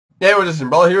Yeah, we're just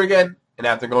Umbrella here again, and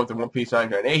after going through One Piece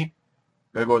 908,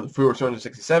 we're going to go to Fruit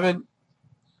 267,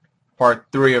 part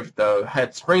 3 of the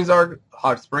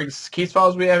Hot Springs case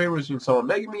files we have here between Soma and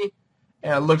Megami,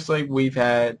 and it looks like we've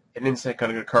had an incident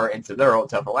going to occur into their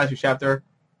hotel from last week's chapter,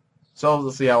 so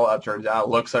let's see how it turns out.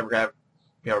 It looks like we have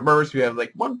murders. We have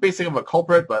like one basic of a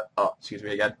culprit, but, oh, excuse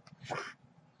me again.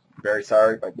 Very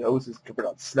sorry, my nose is covered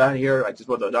on snot here. I just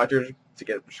went to the doctor to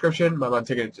get a prescription, but I'm not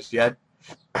taking it just yet.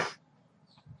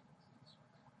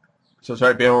 So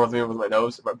sorry, being with me with my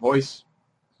nose and my voice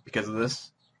because of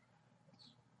this.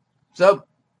 So,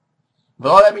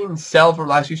 with all that being said from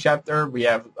last week's chapter, we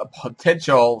have a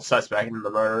potential suspect in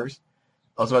the murders.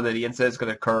 Also, that the incident is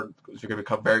going to occur because we're going to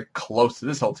become very close to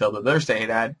this hotel that they're staying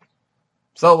at.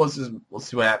 So let's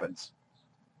see what happens.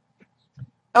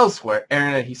 Elsewhere,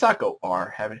 Eren and Hisako are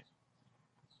having.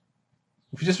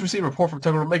 We just received a report from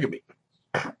Tokyo Megami.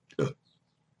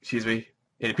 Excuse me.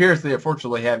 It appears they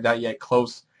unfortunately have not yet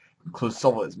closed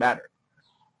Solomon's matter.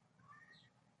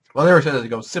 Well, they were said to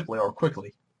go simply or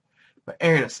quickly. But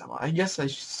Eren-sama, I guess I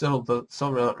still don't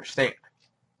understand.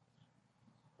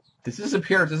 This isn't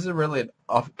really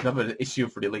enough of an issue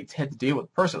for the Elite 10 to deal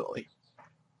with personally.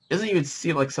 It doesn't even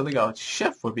seem like something a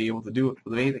chef would be able to do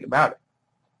anything about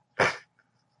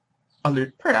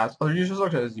it. Perhaps under usual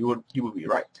circumstances, you would be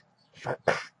right.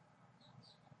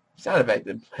 Sound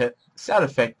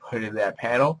effect put in that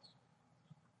panel.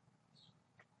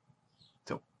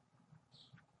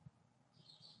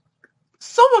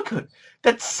 Someone could.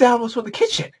 That sound was from the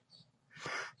kitchen.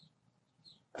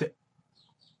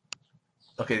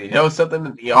 Okay, they know something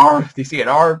in the arm. They see an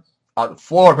arm on the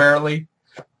floor, apparently.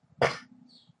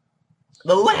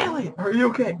 The landlady, are you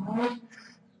okay?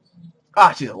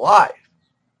 Ah, she's alive.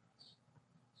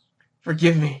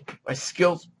 Forgive me. My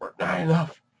skills were not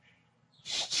enough.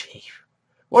 Chief,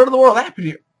 what in the world happened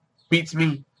here? Beats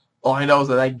me. All I know is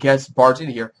that I guess barged in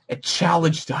here and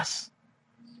challenged us.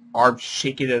 Arm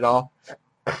shaking it off.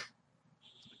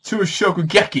 To a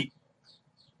Shokugeki.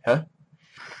 Huh?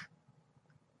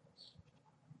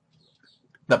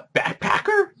 The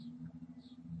backpacker?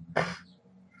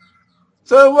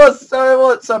 So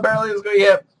apparently it was going to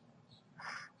hit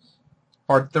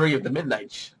part 3 of the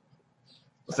Midnight.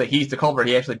 Looks like he's the culprit.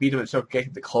 He actually beat him and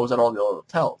Shokugeki to close out all the other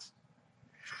hotels.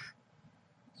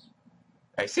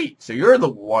 I see. So you're the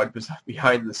one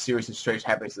behind the serious and strange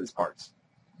happenings in these parts.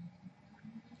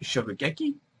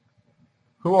 Shokugeki?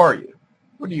 Who are you?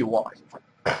 What do you want?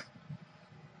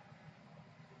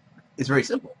 It's very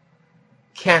simple.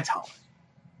 Can't help.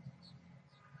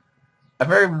 I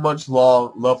very much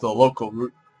love the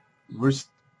local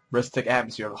rustic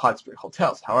atmosphere of hot spring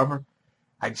hotels. However,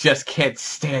 I just can't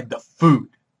stand the food.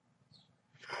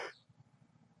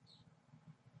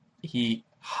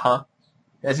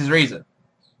 That's his reason.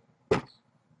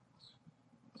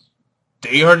 Do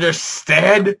you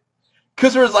understand?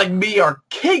 Customers like me are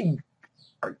king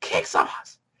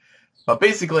sauce. But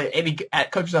basically,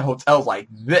 at countryside hotels like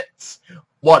this,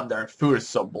 one, their food is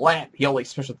so bland. The only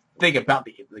special thing about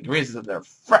the ingredients is that they're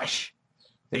fresh.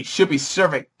 They should be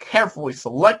serving carefully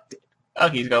selected.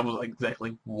 Okay, he's going to know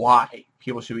exactly why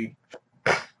people should be.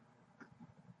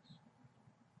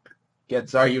 Again,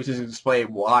 sorry, he was just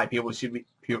explaining why people should be.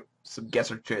 Some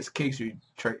guests are treated as kings. Should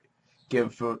be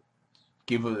give food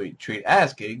to be treated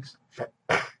as kings.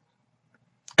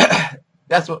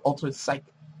 That's what ultimate psych.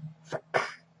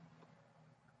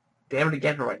 Damn it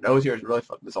again, for my nose here is really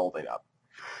fucking this whole thing up.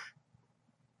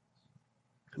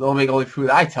 They'll make only food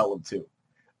I tell them to.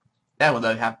 That one,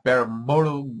 they have better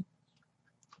motto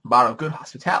of good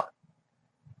hospitality.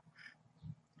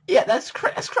 Yeah, that's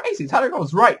crazy. Tyler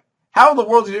was right. How in the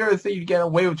world did you ever think you'd get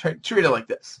away with treating it like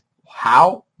this?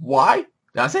 How? Why?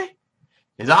 Does it?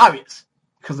 It's obvious.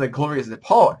 Because the glory is the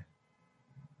poet.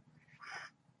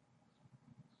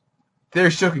 They're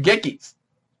Shokugekis.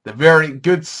 The very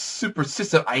good super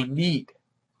system I need.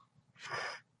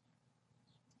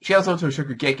 Channel them to a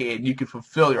Shokugeki and you can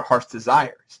fulfill your heart's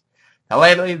desires. Now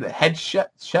lately, the head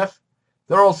chef,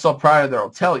 they're all so proud of their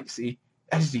hotel, you see.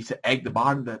 I just need to egg the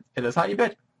bottom in a tiny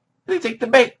bit. And they take the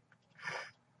bait.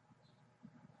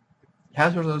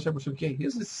 How's your chef Shokugeki? He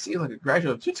doesn't seem like a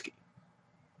graduate of Tsuki.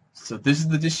 So this is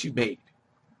the dish you made.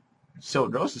 So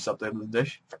notice something in the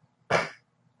dish.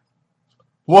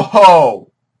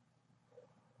 Whoa!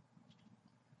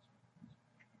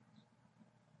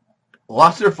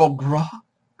 Lobster foie gras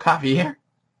caviar.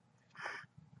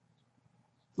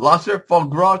 Lobster foie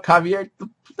gras caviar.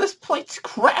 This plate's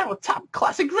crammed with top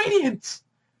class ingredients.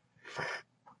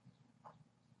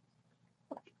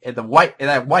 And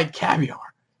that white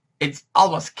caviar. It's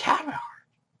almost caviar.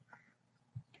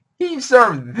 He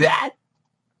served that.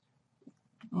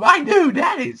 My dude,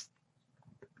 that is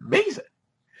amazing.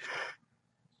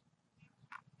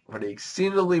 For the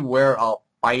exceedingly rare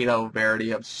albino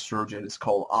variety of sturgeon is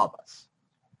called albus,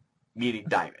 meaning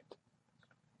diamond.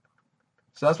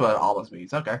 So that's what albus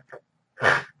means. Okay.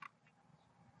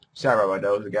 Sorry about my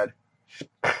nose again.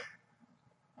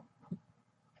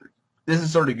 This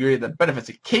is sort of ingredient that benefits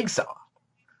a king Soma.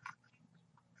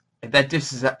 And that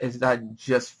dish is not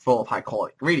just full of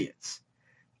high-quality ingredients.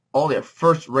 Only a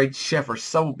first-rate chef or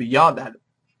someone beyond that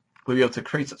will be able to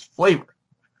create such flavor.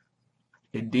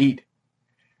 Indeed.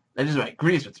 Not just my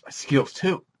ingredients, but my skills,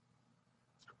 too.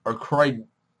 Are quite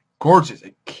gorgeous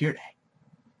and cute.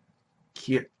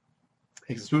 Cute.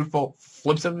 Takes a spoonful,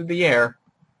 flips it into the air,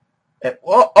 and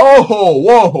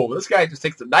whoa! This guy just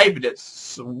takes a knife and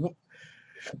just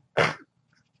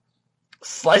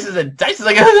slices and dices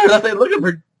like there's nothing. Look at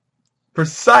her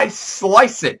precise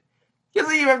slicing. He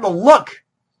doesn't even have to look.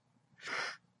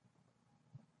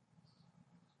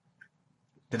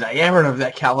 The diameter of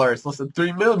that calorie is less than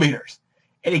 3 millimeters,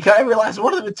 and he cut every last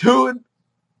one of them in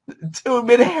two in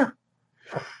midair.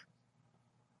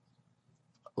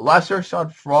 Lesser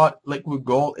shot fraud liquid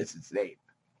gold is its name.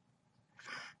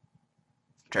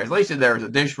 Translation: there is a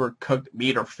dish where cooked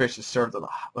meat or fish is served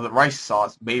with a rice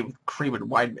sauce made with cream and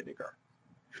wine vinegar.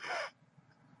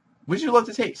 Would you love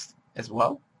to taste as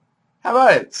well? How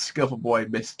about it, skillful boy,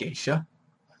 Miss Geisha?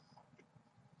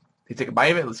 They take a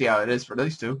bite of it. Let's see how it is for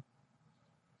these two.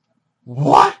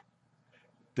 What?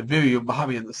 The beauty of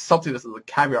umami and the saltiness of the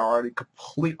caviar are in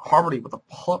complete harmony with the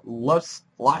plump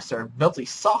lobster and melty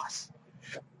sauce.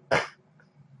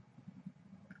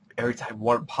 Every time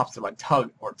one pops in my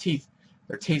tongue or teeth,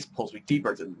 their taste pulls me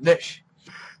deeper into the dish.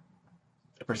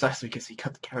 And precisely because he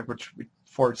cut the caviar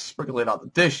before sprinkling it on the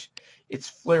dish, its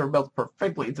flavor melts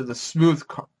perfectly into the smooth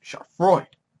chafroid.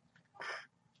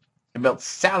 It melts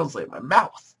soundlessly in my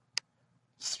mouth,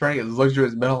 spreading its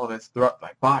luxurious mellowness throughout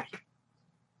my body.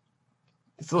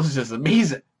 This delicious is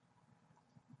amazing.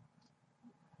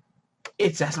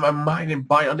 It sets my mind and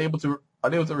body unable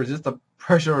to resist the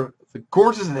pressure of the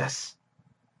gorgeousness.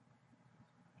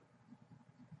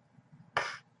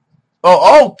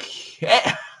 Oh, okay.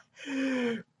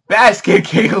 Basket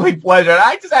giggling pleasure.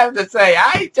 I just have to say,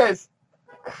 I need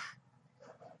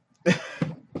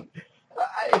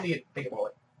to think about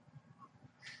it.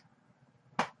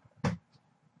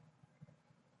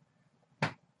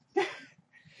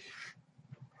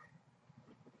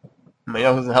 My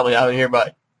nose doesn't help me out here,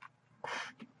 but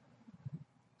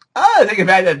I think the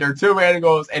fact that there are two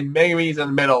mangoes and mangoes in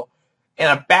the middle,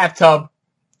 and a bathtub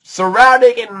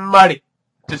surrounding in muddy,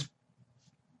 just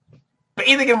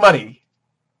bathing in muddy.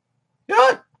 You know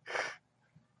what?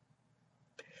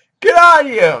 Good on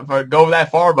you for going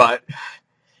that far, but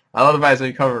I love the fact that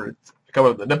you cover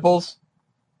the nipples.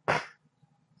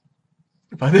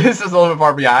 But this is a little bit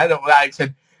far beyond. I don't know I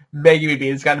said Maggie would be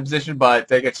in this kind of position,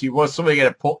 but I guess she was swimming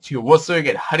at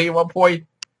honey at one point.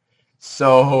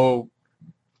 So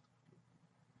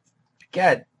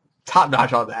again, top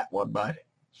notch on that one, bud.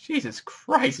 Jesus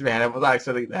Christ, man, I was not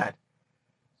expecting that.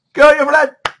 Good on you for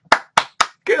that.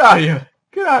 Good on you.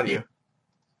 Good on you.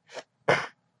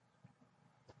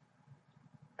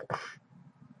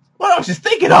 What I was just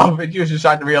thinking of, and you was just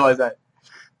trying to realize that.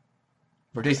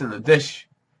 For tasting the dish,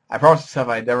 I promised myself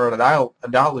I'd never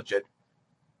acknowledge it.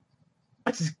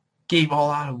 I just gave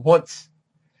all out at once.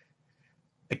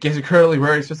 I guess you're currently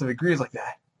wearing specific ingredients like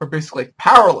that. We're basically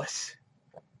powerless.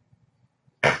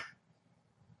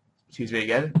 Excuse me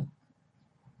again.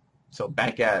 So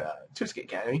back at Shokugeki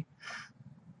Academy.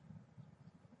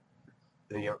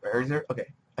 Where is there?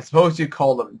 Okay. I suppose you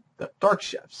call them the dark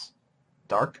chefs.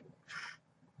 Dark?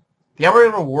 The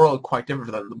outer world is quite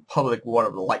different from the public one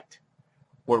of the light,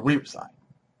 where we reside.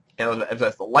 And I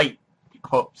emphasize the light,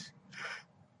 quotes.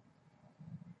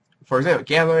 For example,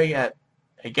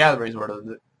 gatherings where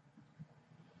the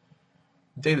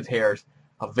dignitaries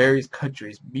of various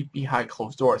countries meet behind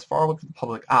closed doors far away from the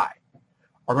public eye,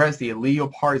 or perhaps the illegal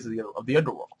parties of the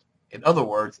underworld. In other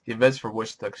words, events for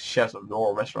which the chefs of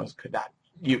normal restaurants could not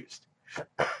be used.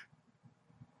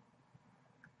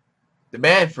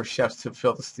 Demand for chefs to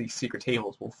fill these secret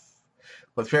tables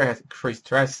with fair has increased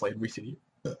drastically in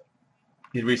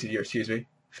recent years. Excuse me.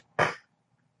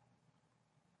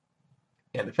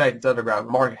 And the fact that the underground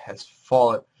market has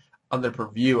fallen under the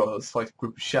purview of a select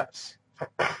group of chefs.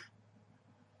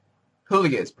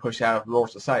 Hooligans pushed out of normal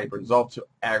society but resolved to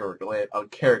arrogantly and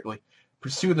uncharacteristically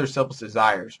pursue their selfish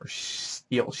desires or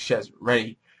steal chefs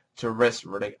ready to risk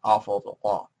running off of the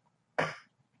law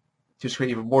to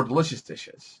create even more delicious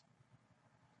dishes.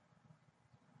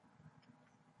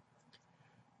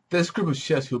 This group of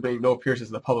chefs who made no appearances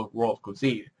in the public world of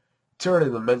cuisine turned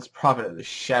an immense profit in the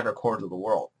shattered corners of the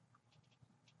world.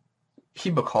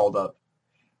 People called up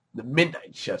the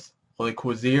Midnight Chefs Le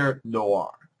Cuisinier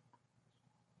Noir.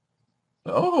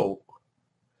 Oh,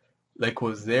 Le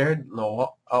Cuisinier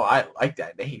Noir. Oh, I like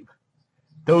that name.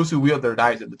 Those who wield their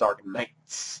knives in the dark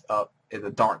nights of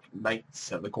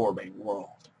the gourmet world.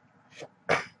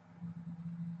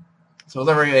 So as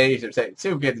every age of saying,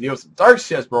 we get to deal with some dark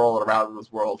chefs rolling around in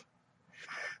this world.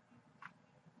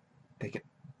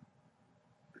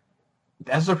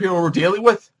 That's what people we're dealing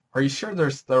with? Are you sure they're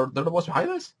the ones behind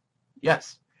this?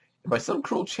 Yes. And by some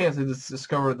cruel chance they just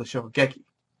discovered the Shokugeki.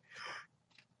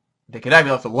 They cannot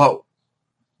be left alone.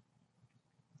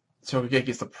 Shokugeki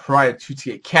is the pride of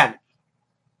Tutsi Academy.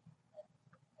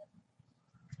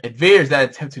 Invaders that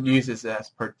attempt to use this as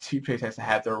pretext to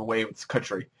have their way with this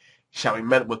country shall be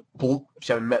met with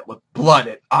blood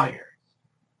and iron.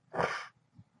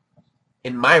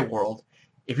 In my world,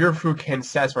 if your food can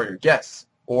satisfy your guests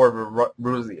or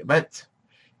ruins the event,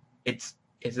 it's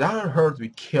not unheard to be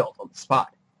killed on the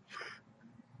spot.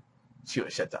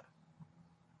 Shita.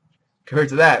 Compared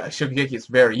to that, a Shokugeki is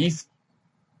very easy.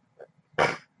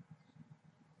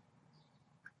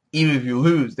 Even if you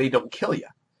lose, they don't kill you.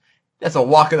 That's a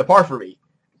walk in the park for me.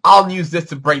 I'll use this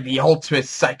to bring the ultimate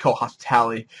psycho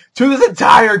hospitality to this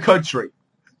entire country.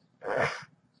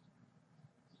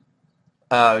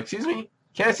 Excuse me?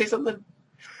 Can I say something?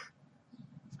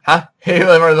 Huh? Hey,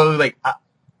 like, I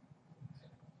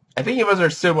think you must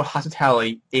understand what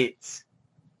hospitality is.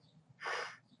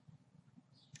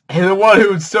 And the one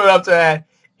who stood up to that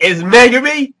is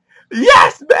Megami?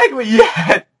 Yes! Megami,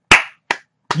 yes!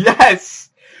 Yes!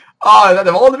 Oh, out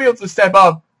of all the people to step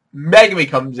up, Megami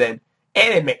comes in,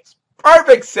 and it makes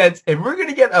perfect sense. If we're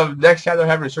gonna get a next chapter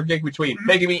having a Shokugeki between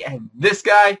Megami and this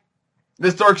guy,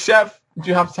 this dark chef,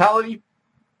 between hospitality,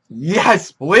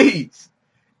 yes, please.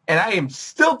 And I am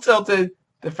still tilted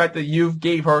the fact that you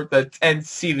gave her the 10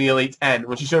 seed in the Elite 10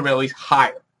 when she should have been at least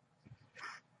higher.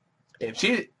 If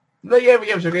she,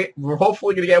 we're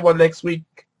hopefully gonna get one next week.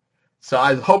 So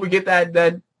I hope we get that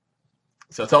then.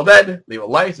 So until then, leave a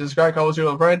like, subscribe, comment, share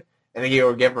with a friend. And thank you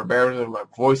again for bearing with my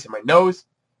voice and my nose.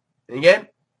 And again,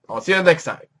 I'll see you next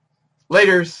time.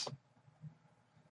 Laters.